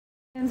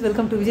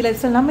Welcome to Vijay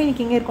lifestyle. நம்ம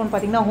இன்றைக்கி எங்கே இருக்கோம்னு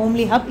பார்த்தீங்கன்னா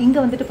ஹோம்லி ஹப். இங்கே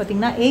வந்துட்டு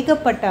பார்த்தீங்கன்னா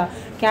ஏகப்பட்ட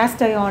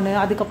கேஸ்ட் அயானு,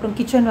 அதுக்கப்புறம்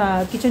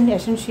kitchen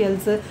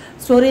essentials,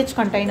 storage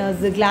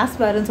containers, class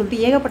வேர்னு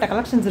சொல்லிட்டு ஏகப்பட்ட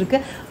கலெக்ஷன்ஸ்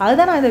இருக்குது.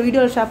 அதுதான் நான் இந்த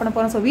வீடியோவில் ஷேர் பண்ண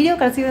போகிறேன். ஸோ வீடியோ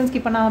கடைசியில்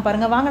ஸ்கிப் பண்ணாமல்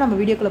பாருங்கள். வாங்க நம்ம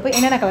வீடியோக்குள்ளே போய்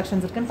என்னென்ன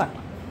கலெக்ஷன்ஸ் இருக்குன்னு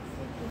பார்க்கலாம்.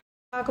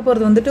 பார்க்க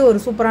போகிறது வந்துட்டு ஒரு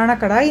சூப்பரான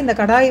கடாய். இந்த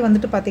கடாய்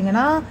வந்துட்டு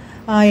பார்த்தீங்கன்னா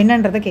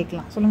என்னன்றதை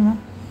கேட்கலாம். சொல்லுங்கள்.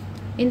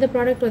 இந்த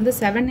ப்ராடக்ட் வந்து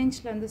 7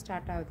 இன்ச்சில் வந்து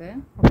ஸ்டார்ட் ஆகுது.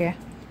 ஓகே,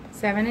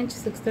 7 இன்ச்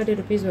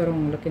 630 rupees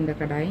வரும் உங்களுக்கு இந்த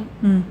கடாய்.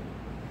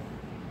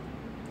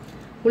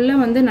 உள்ளே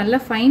வந்து நல்ல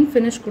ஃபைன்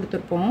ஃபினிஷ்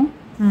கொடுத்துருப்போம்.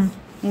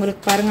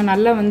 உங்களுக்கு பாருங்கள்,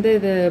 நல்லா வந்து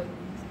இது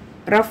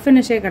ரஃப்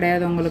ஃபினிஷே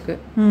கிடையாது உங்களுக்கு.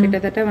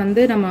 கிட்டத்தட்ட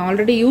வந்து நம்ம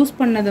ஆல்ரெடி யூஸ்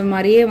பண்ணது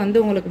மாதிரியே வந்து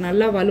உங்களுக்கு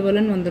நல்லா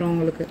வலுவலுன்னு வந்துடும்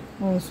உங்களுக்கு.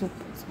 ஓ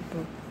சூப்பர்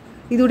சூப்பர்.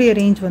 இதோடைய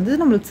ரேஞ்ச்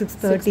வந்து நம்மளுக்கு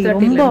 630,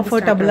 ரொம்ப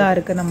அஃபோர்டபுளாக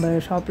இருக்குது நம்ம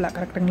ஷாப்பில்.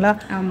 கரெக்டுங்களா?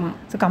 ஆமாம்.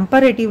 ஸோ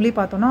கம்பேரேட்டிவ்லி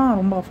பார்த்தோன்னா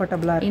ரொம்ப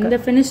அஃபோர்டபுளாக இருக்குது.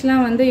 இந்த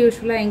ஃபினிஷ்லாம் வந்து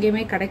யூஸ்வலாக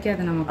எங்கேயுமே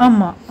கிடைக்காது நமக்கு.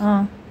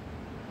 ஆமாம்.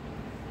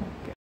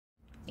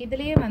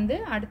 இதுலேயே வந்து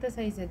அடுத்த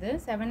சைஸ் இது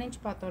 7 இன்ச்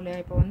பார்த்தோம் இல்லையா,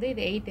 இப்போ வந்து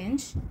இது 8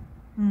 இன்ச்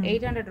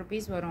 800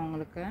 rupees வரும்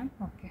உங்களுக்கு.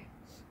 ஓகே,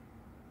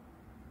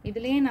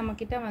 இதுலேயே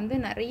நம்மக்கிட்ட வந்து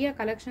நிறைய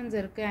கலெக்ஷன்ஸ்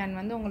இருக்குது. அண்ட்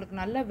வந்து உங்களுக்கு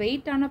நல்ல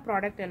வெயிட்டான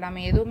ப்ராடக்ட்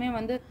எல்லாமே, எதுவுமே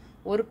வந்து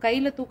ஒரு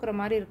கையில் தூக்குற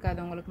மாதிரி இருக்காது.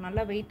 உங்களுக்கு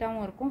நல்ல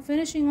வெயிட்டாகவும் இருக்கும்.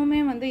 ஃபினிஷிங்குமே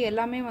வந்து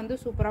எல்லாமே வந்து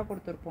சூப்பராக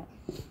கொடுத்துருப்போம்.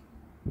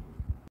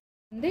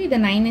 வந்து இது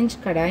 9 இன்ச்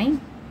கடாய்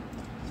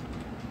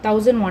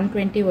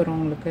 1120 வரும்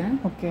உங்களுக்கு.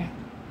 Okay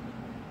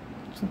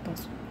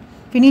super.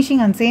 Finishing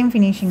and same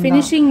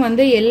finishing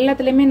வந்து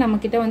எல்லாத்துலேயுமே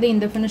நம்மக்கிட்ட வந்து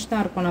இந்த ஃபினிஷ்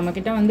தான் இருக்கும்.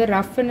 நம்மக்கிட்ட வந்து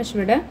ரஃப் ஃபினிஷ்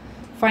விட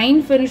ஃபைன்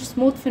ஃபினிஷ்,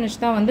 ஸ்மூத் ஃபினிஷ்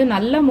தான் வந்து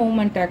நல்ல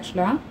மூவ்மெண்ட்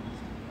ஆக்சுவலாக.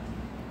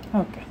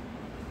 ஓகே,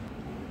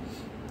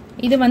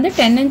 இது வந்து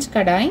 10 இன்ச்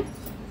கடாய்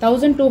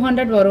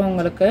 1200 வரும்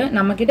உங்களுக்கு.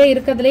 நம்மக்கிட்ட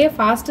இருக்கிறதுலேயே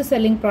ஃபாஸ்ட்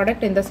செல்லிங்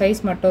ப்ராடக்ட் இந்த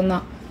சைஸ்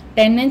மட்டும்தான்.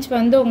 10 இன்ச்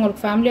வந்து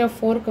உங்களுக்கு ஃபேமிலி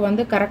ஆஃப் 4க்கு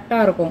வந்து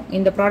கரெக்டாக இருக்கும்.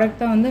 இந்த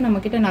ப்ராடக்ட் தான் வந்து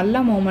நம்மக்கிட்ட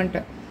நல்ல மூவ்மெண்ட்.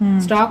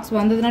 ஸ்டாக்ஸ்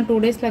வந்ததுன்னா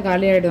 2 daysல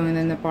காலி ஆகிடும்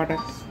இந்த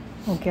ப்ராடக்ட்.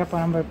 ஓகே, அப்போ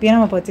நம்ம எப்பயும்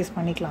நம்ம பர்ச்சேஸ்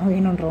பண்ணிக்கலாம்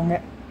வேணுன்றவங்க.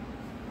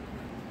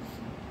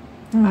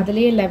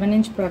 அதுலேயே 11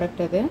 இன்ச்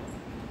ப்ராடக்ட் அது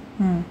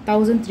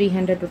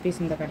 1300 rupees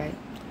இந்த கடாய்.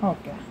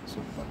 Okay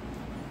super.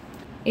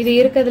 இது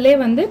இருக்கிறதுலே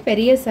வந்து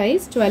பெரிய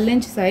சைஸ் 12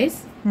 இன்ச் சைஸ்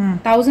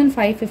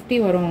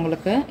 1550 வரும்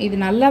உங்களுக்கு. இது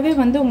நல்லாவே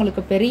வந்து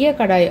உங்களுக்கு பெரிய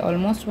கடாய்,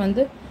 ஆல்மோஸ்ட்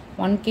வந்து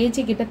 1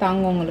 kg கிட்ட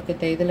தாங்கும்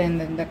உங்களுக்கு. இதில்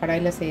இந்த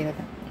கடாயில்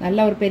செய்கிறது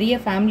நல்ல ஒரு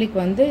பெரிய ஃபேமிலிக்கு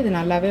வந்து இது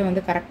நல்லாவே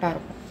வந்து கரெக்டாக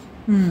இருக்கும்.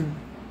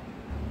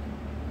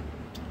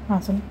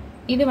 சொல்லு.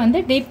 இது வந்து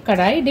டீப்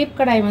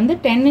கடாய் வந்து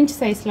 10 இன்ச்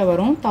சைஸில்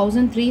வரும்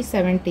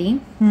 1370.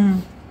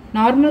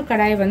 நார்மல்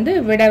கடாய் வந்து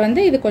விட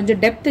வந்து இது கொஞ்சம்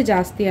டெப்த்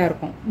ஜாஸ்தியாக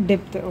இருக்கும்.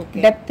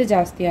 டெப்த்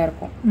ஜாஸ்தியாக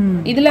இருக்கும்.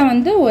 இதில்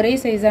வந்து ஒரே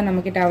சைஸாக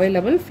நம்மக்கிட்ட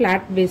அவைலபிள்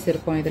ஃப்ளாட் பேஸ்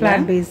இருக்கும். இதில்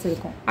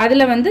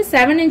அதில் வந்து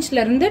 7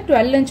 இன்ச்லேருந்து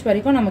 12 இன்ச்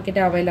வரைக்கும்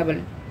நம்மக்கிட்ட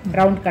அவைலபிள்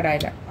ரவுண்ட்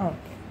கடாயில்.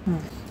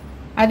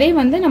 அதே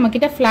வந்து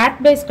நம்மக்கிட்ட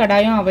ஃப்ளாட் பேஸ்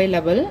கடாயும்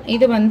அவைலபிள்.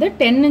 இது வந்து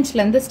 10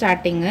 இன்ச்லேருந்து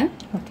ஸ்டார்டிங்கு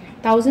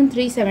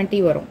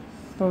 1370 வரும்.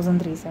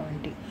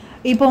 1370.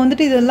 இப்போ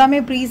வந்துட்டு இது எல்லாமே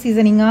ப்ரீ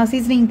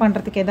சீசனிங்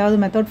பண்ணுறதுக்கு ஏதாவது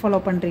மெத்தட் ஃபாலோ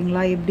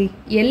பண்ணுறீங்களா? எப்படி?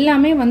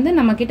 எல்லாமே வந்து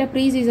நம்மக்கிட்ட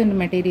ப்ரீ சீசன்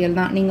மெட்டீரியல்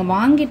தான். நீங்கள்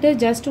வாங்கிட்டு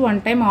ஜஸ்ட் 1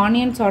 டைம்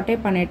ஆனியன் சாட்டே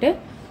பண்ணிவிட்டு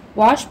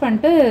வாஷ்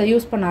பண்ணிட்டு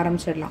யூஸ் பண்ண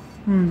ஆரம்பிச்சிடலாம்.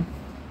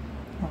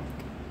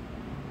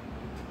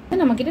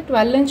 நம்மக்கிட்ட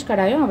 12 இன்ச்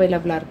கடாயும்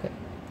அவைலபிளாக இருக்குது.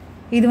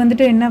 இது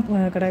வந்துட்டு என்ன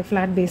கடாய்?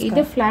 Flat base.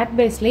 இது ஃப்ளாட்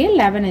பேஸ்லேயே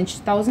 11 இன்ச்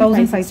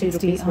 1560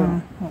 rupees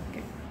வரும். ஓகே,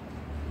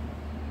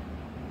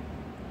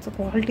 ஸோ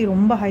குவாலிட்டி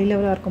ரொம்ப ஹை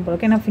லெவலாக இருக்கும் போல.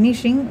 ஏன்னா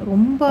ஃபினிஷிங்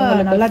ரொம்ப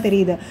நல்லா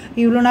தெரியுது.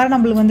 இவ்வளோ நேரம்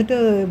நம்மளுக்கு வந்துட்டு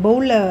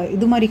பவுலில்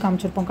இது மாதிரி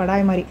காமிச்சிருப்போம்,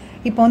 கடாய் மாதிரி.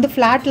 இப்போ வந்து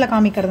ஃப்ளாட்டில்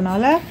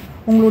காமிக்கிறதுனால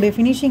உங்களுடைய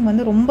ஃபினிஷிங்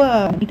வந்து ரொம்ப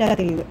நீட்டாக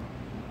தெரியுது.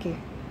 ஓகே,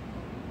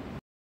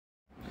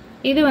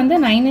 இது வந்து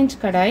 9 இன்ச்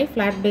கடாய்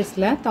ஃப்ளாட்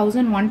பேஸில்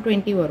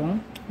 1120 வரும்.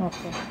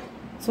 ஓகே,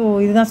 ஸோ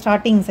இதுதான்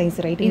ஸ்டார்டிங்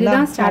சைஸ், ரைட்?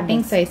 இதுதான்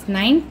ஸ்டார்டிங் சைஸ்.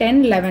 9,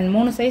 10, 11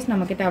 3 சைஸ்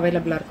நம்மக்கிட்ட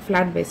அவைலபிளாக இருக்குது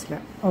ஃப்ளாட் பேஸில்.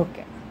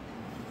 ஓகே,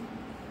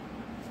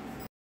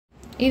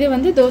 இது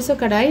வந்து தோசை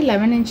கடாய்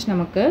 11 இன்ச்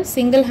நமக்கு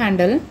சிங்கிள்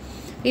ஹேண்டில்.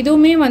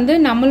 இதுவுமே வந்து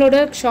நம்மளோட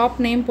ஷாப்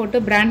நேம் போட்டு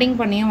பிராண்டிங்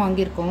பண்ணியே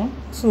வாங்கியிருக்கோம்.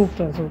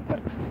 Super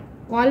super.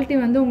 குவாலிட்டி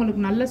வந்து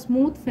உங்களுக்கு நல்ல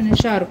ஸ்மூத்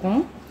ஃபினிஷாக இருக்கும்.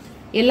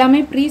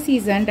 எல்லாமே ப்ரீ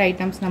சீசன்ட்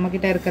ஐட்டம்ஸ்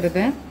நம்மக்கிட்ட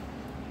இருக்கிறது.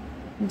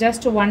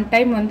 ஜஸ்ட் 1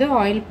 டைம் வந்து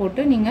ஆயில்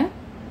போட்டு நீங்கள்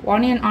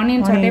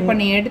ஆனியன் சாட்டே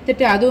பண்ணி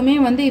எடுத்துட்டு, அதுவுமே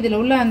வந்து இதில்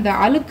உள்ள அந்த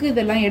அழுக்கு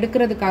இதெல்லாம்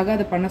எடுக்கிறதுக்காக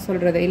அதை பண்ண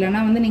சொல்கிறது.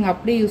 இல்லைனா வந்து நீங்கள்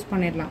அப்படியே யூஸ்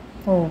பண்ணிடலாம்.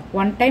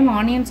 1 டைம்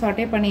ஆனியன்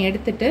சாட்டே பண்ணி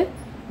எடுத்துட்டு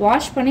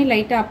வாஷ் பண்ணி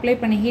லைட்டாக அப்ளை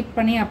பண்ணி ஹீட்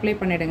பண்ணி அப்ளை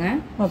பண்ணிவிடுங்க.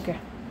 ஓகே,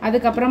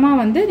 அதுக்கப்புறமா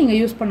வந்து நீங்கள்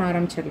யூஸ் பண்ண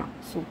ஆரம்பிச்சிடலாம்.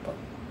 சூப்பர்.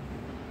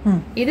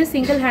 இது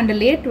சிங்கிள்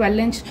ஹேண்டில்லையே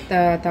 12 இன்ச்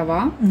தவா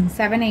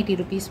 780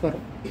 rupees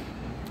வரும்.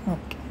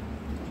 ஓகே,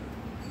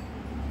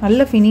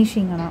 நல்ல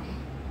ஃபினிஷிங். ஆனால்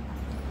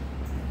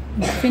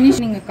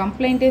நீங்கள்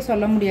கம்ப்ளைண்ட்டே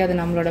சொல்ல முடியாது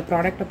நம்மளோட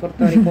ப்ராடக்டை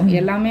பொறுத்த வரைக்கும்.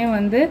 எல்லாமே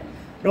வந்து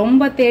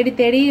ரொம்ப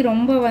தேடி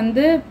ரொம்ப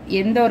வந்து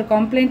எந்த ஒரு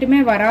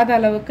கம்ப்ளைண்ட்டுமே வராத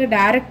அளவுக்கு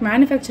டைரக்ட்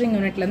மேனுஃபேக்சரிங்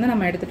யூனிட்லேருந்து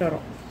நம்ம எடுத்துகிட்டு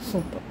வரோம்.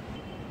 சூப்பர்.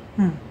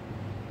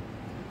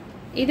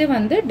 இது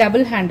வந்து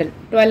டபுள் ஹேண்டில்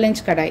 12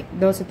 இன்ச் கடாய்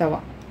தோசை தவா.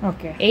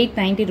 ஓகே,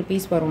 890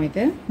 rupees வரும்.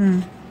 இது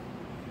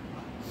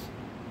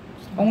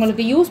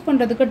உங்களுக்கு யூஸ்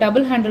பண்ணுறதுக்கு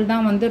டபுள் ஹேண்டில்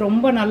தான் வந்து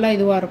ரொம்ப நல்லா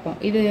இதுவாக இருக்கும்.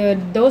 இது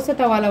தோசை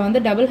தவாவில் வந்து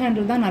டபுள்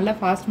ஹேண்டில் தான் நல்லா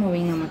ஃபாஸ்ட்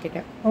மூவிங்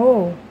நம்மக்கிட்ட. ஓ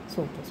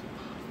சூப்பர்.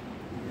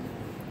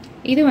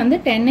 இது வந்து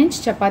 10 inch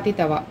சப்பாத்தி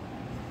தவா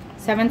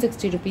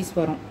 760 rupees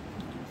வரும்.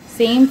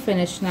 சேம்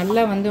ஃபினிஷ்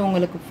நல்லா வந்து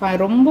உங்களுக்கு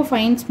ரொம்ப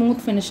ஃபைன்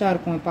ஸ்மூத் ஃபினிஷாக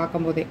இருக்கும்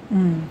பார்க்கும்போதே.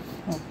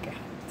 ஓகே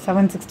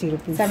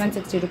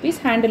 760 rupees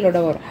ஹேண்டிலோட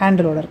வரும்.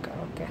 ஹேண்டிலோட இருக்கு.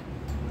 ஓகே.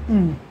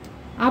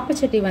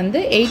 ஆப்பச்சட்டி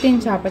வந்து 8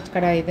 inch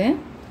ஆப்பச்சக்கடா இது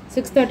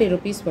 630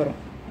 rupees வரும்.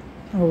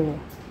 ஓ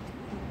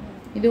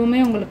இதுவுமே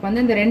உங்களுக்கு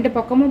வந்து இந்த ரெண்டு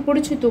பக்கமும்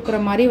பிடிச்சி தூக்குற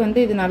மாதிரி வந்து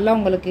இது நல்லா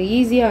உங்களுக்கு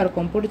ஈஸியாக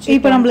இருக்கும் பிடிச்சி.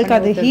 இப்போ நம்மளுக்கு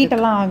அது ஹீட்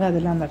எல்லாம்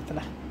ஆகாதுல்ல அந்த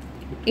இடத்துல?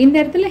 இந்த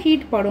இடத்துல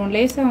ஹீட் படும்,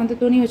 லேசாக வந்து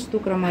துணி வச்சு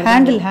தூக்குற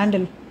மாதிரி.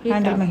 ஹேண்டில்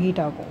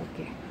ஹீட் ஆகும்.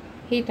 ஓகே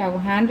ஹீட்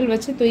ஆகும். ஹேண்டில்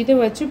வச்சு இது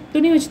வச்சு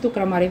துணி வச்சு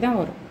தூக்குற மாதிரி தான்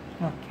வரும்.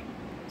 ஓகே.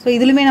 ஸோ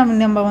இதுலையுமே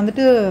நம்ம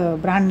வந்துட்டு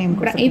பிராண்ட் நேம்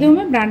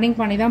இதுவுமே பிராண்டிங்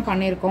பண்ணி தான்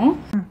பண்ணியிருக்கோம்.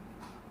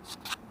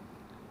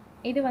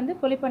 இது வந்து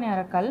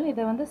குழிப்பணியாரக்கல்.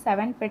 இது வந்து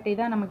 7 பெட்டி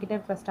தான் நம்மக்கிட்ட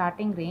இருக்கிற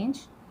ஸ்டார்டிங்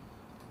ரேஞ்ச்.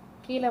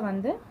 கீழே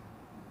வந்து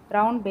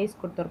ரவுண்ட் பேஸ்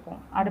கொடுத்துருப்போம்,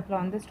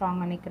 அடுப்பில் வந்து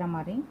ஸ்ட்ராங்காக நிற்கிற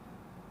மாதிரி.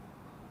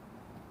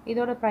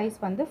 இதோட ப்ரைஸ்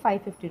வந்து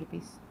 550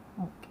 rupees.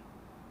 ஓகே.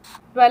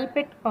 12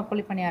 பெட்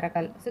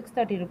குழிப்பணியாரக்கல்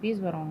 630 rupees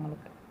வரும்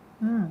உங்களுக்கு.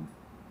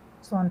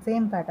 ஸோ அந்த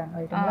சேம் பேட்டர்ன்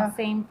ரைட்டுங்களா?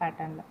 சேம்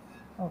பேட்டர்னில்.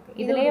 ஓகே.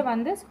 இதுலேயே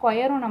வந்து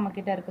ஸ்கொயரும்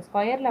நம்மக்கிட்ட இருக்குது.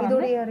 ஸ்கொயரில்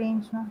வந்து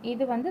ரேஞ்ச்னா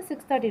இது வந்து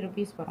 630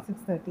 rupees வரும்.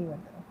 630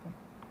 வந்து. ஓகே.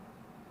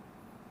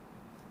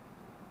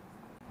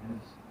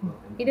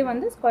 இது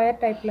வந்து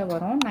ஸ்கொயர் டைப்பில்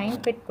வரும். 9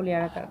 பெட்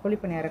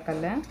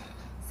குழிப்பணியாரக்கல்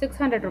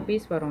 600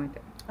 rupees வரும்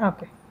இது.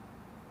 Okay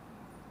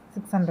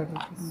 600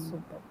 rupees.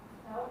 சூப்பர்.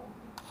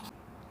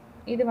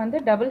 இது வந்து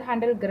double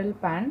handle grill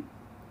pan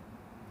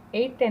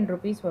 810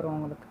 rupees வரும்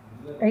உங்களுக்கு.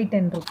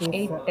 810 rupees.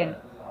 810.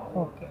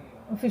 ஓகே.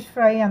 ஃபிஷ்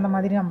ஃப்ரை அந்த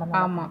மாதிரி நம்ம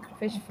பண்ணலாம். ஆமாம்,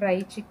 fish fry,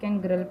 chicken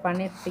grill,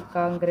 paneer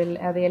tikka grill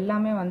அது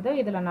எல்லாமே வந்து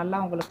இதில் நல்லா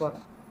உங்களுக்கு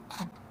வரும்.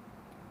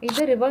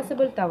 இது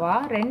ரிவர்சிபிள் தவா.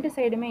 2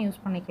 சைடுமே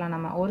யூஸ் பண்ணிக்கலாம்.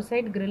 நம்ம ஒரு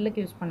சைடு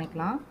கிரில்லுக்கு யூஸ்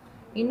பண்ணிக்கலாம்,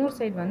 இன்னொரு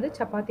சைடு வந்து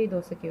சப்பாத்தி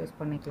தோசைக்கு யூஸ்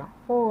பண்ணிக்கலாம்.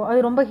 ஓ அது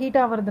ரொம்ப ஹீட்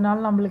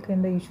ஆகிறதுனால நம்மளுக்கு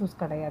எந்த இஷ்யூஸ்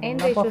கிடையாது?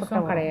 எந்த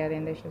இஷ்யூஸும்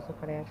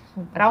கிடையாது.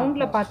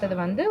 ரவுண்டில் பார்த்தது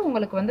வந்து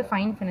உங்களுக்கு வந்து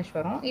ஃபைன் ஃபினிஷ்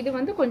வரும். இது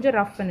வந்து கொஞ்சம்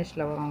ரஃப்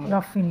ஃபினிஷில்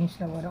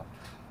வரும்.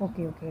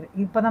 ஓகே.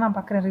 இப்போ தான் நான்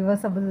பார்க்குறேன்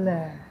ரிவர்சபிள்.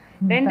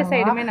 2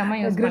 சைடுமே நம்ம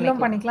யூஸ்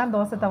பண்ணிக்கலாம்.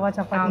 தோசை தவா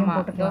சப்பாத்தியும்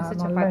போட்டுக்கலாம். தோசை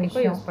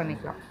சப்பாத்திக்கும் யூஸ்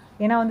பண்ணிக்கலாம்.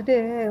 ஏன்னா வந்துட்டு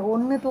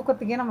ஒன்று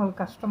தூக்கத்துக்கே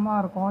நம்மளுக்கு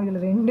கஷ்டமாக இருக்கும்.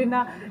 இதில் 2னா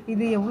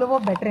இது எவ்வளவோ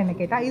பெட்டர் என்ன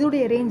கேட்டால்.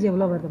 இதோடைய ரேஞ்ச்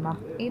எவ்வளோ வருதுமா?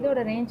 இதோட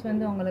ரேஞ்ச்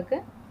வந்து உங்களுக்கு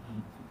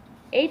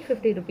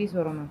 850 rupees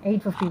வரும் மேம்.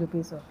 850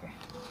 rupees. ஓகே.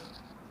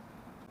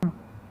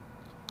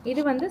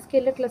 இது வந்து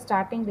ஸ்கில்லெட்டில்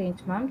ஸ்டார்டிங்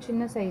ரேஞ்ச் மேம்.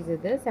 சின்ன சைஸ்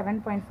இது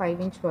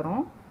 7.5 inch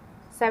வரும்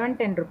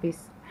 710 rupees.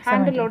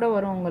 ஹேண்டிலோட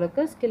வரும்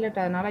உங்களுக்கு ஸ்கில்லெட்.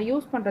 அதனால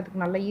யூஸ்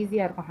பண்ணுறதுக்கு நல்லா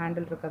ஈஸியாக இருக்கும்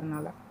ஹேண்டில்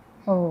இருக்கிறதுனால.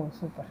 ஓ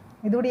சூப்பர்.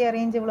 இதோடைய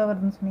ரேஞ்ச் எவ்வளோ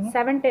வருதுன்னு சொன்னீங்க?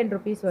 710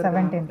 rupees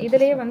வரும்.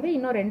 இதுலேயே வந்து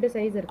இன்னும் 2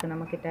 சைஸ் இருக்குது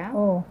நம்மக்கிட்ட.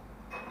 ஓ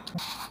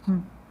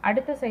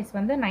அடுத்த சைஸ்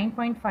வந்து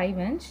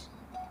 9.5 inch.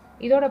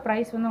 இதோட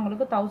ப்ரைஸ் வந்து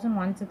உங்களுக்கு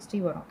 1160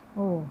 வரும்.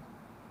 ஓ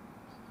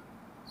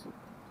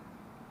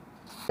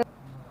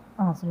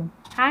சொல்லுங்க.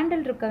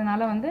 ஹேண்டில்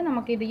இருக்கிறதுனால வந்து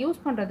நமக்கு இது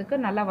யூஸ் பண்ணுறதுக்கு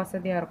நல்லா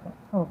வசதியாக இருக்கும்.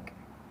 ஓகே.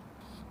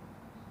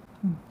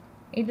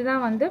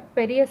 இதுதான் வந்து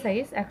பெரிய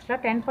சைஸ். ஆக்சுவலாக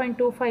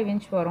 10.25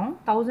 inch வரும்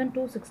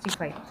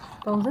 1265.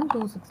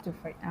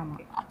 1265. ஆமாம்.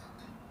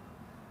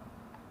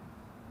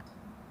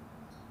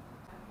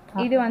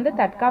 இது வந்து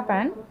தட்கா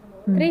பேன்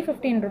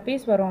 315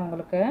 rupees வரும்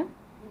உங்களுக்கு.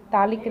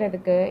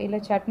 தாளிக்கிறதுக்கு இல்லை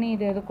சட்னி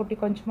இது குட்டி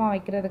கொஞ்சமாக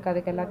வைக்கிறதுக்கு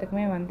அதுக்கு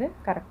எல்லாத்துக்குமே வந்து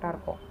கரெக்டாக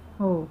இருக்கும்.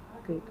 ஓ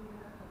ஓகே.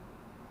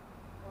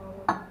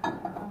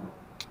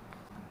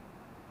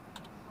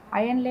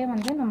 அயன்லேயே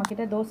வந்து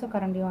நம்மக்கிட்ட தோசை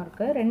கரண்டியும்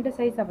இருக்குது. 2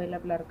 சைஸ்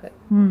அவைலபிளாக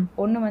இருக்குது.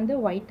 ஒன்று வந்து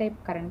ஒயிட் டைப்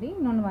கரண்டி,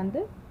 இன்னொன்று வந்து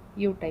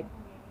யூ டைப்.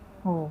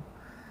 ஓ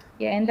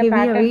எந்த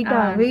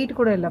பேட்டர்ன் வெயிட்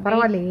கூட இல்லை,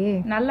 பரவாயில்லையே,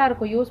 நல்லா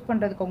இருக்கும் யூஸ்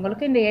பண்ணுறதுக்கு.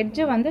 உங்களுக்கு இந்த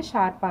எட்ஜு வந்து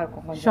ஷார்ப்பாக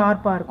இருக்கும்,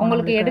 ஷார்ப்பாக இருக்கும்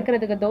உங்களுக்கு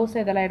எடுக்கிறதுக்கு,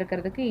 தோசை இதெல்லாம்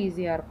எடுக்கிறதுக்கு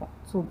ஈஸியாக இருக்கும்.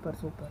 Super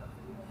super.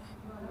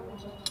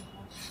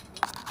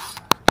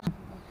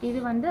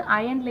 இது வந்து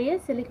அயன்லேயே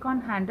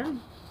சிலிக்கான் ஹேண்டில்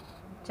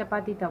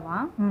சப்பாத்தி தவா.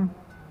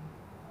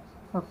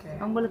 ஓகே.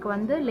 உங்களுக்கு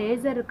வந்து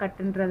லேசர்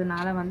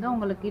கட்டுன்றதுனால வந்து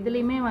உங்களுக்கு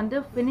இதுலேயுமே வந்து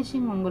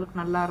ஃபினிஷிங் உங்களுக்கு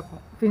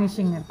நல்லாயிருக்கும்.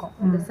 ஃபினிஷிங் இருக்கும்.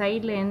 இந்த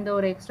சைடில் எந்த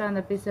ஒரு எக்ஸ்ட்ரா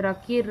அந்த பிசுரா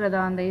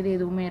கீறதா அந்த இது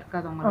எதுவுமே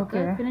இருக்காது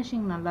உங்களுக்கு.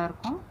 ஃபினிஷிங்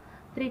நல்லாயிருக்கும்.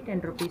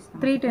 310 rupees.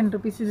 310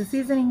 rupees. இது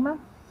சீசனிங்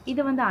மேம்?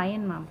 இது வந்து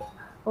அயன் மேம்.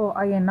 ஓ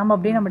அயன். நம்ம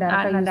அப்படியே நம்ம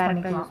டேரெக்டாக யூஸ்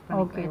பண்ணிக்கலாம்.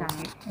 ஓகே.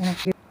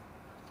 எனக்கு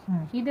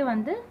இது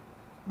வந்து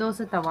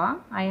தோசை தவா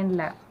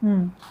அயனில்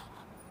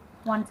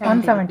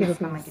 170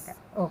 rupees நம்மக்கிட்ட.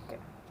 ஓகே.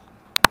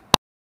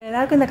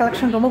 எல்லாருக்கும் இந்த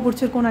கலெக்ஷன் ரொம்ப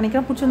பிடிச்சிருக்கும்னு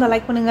நினைக்கிறேன். பிடிச்சிருந்தா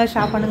லைக் பண்ணுங்கள்,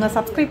 ஷேர் பண்ணுங்கள்,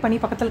 சப்ஸ்கிரைப் பண்ணி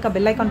பக்கத்தில் இருக்க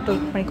பெல் ஐக்கான்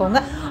கிளிக் பண்ணிக்கோங்க.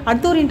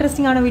 அடுத்த ஒரு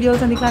இன்ட்ரெஸ்டிங்கான வீடியோ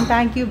சந்திக்கலாம்.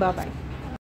 தேங்க்யூ, பாய்.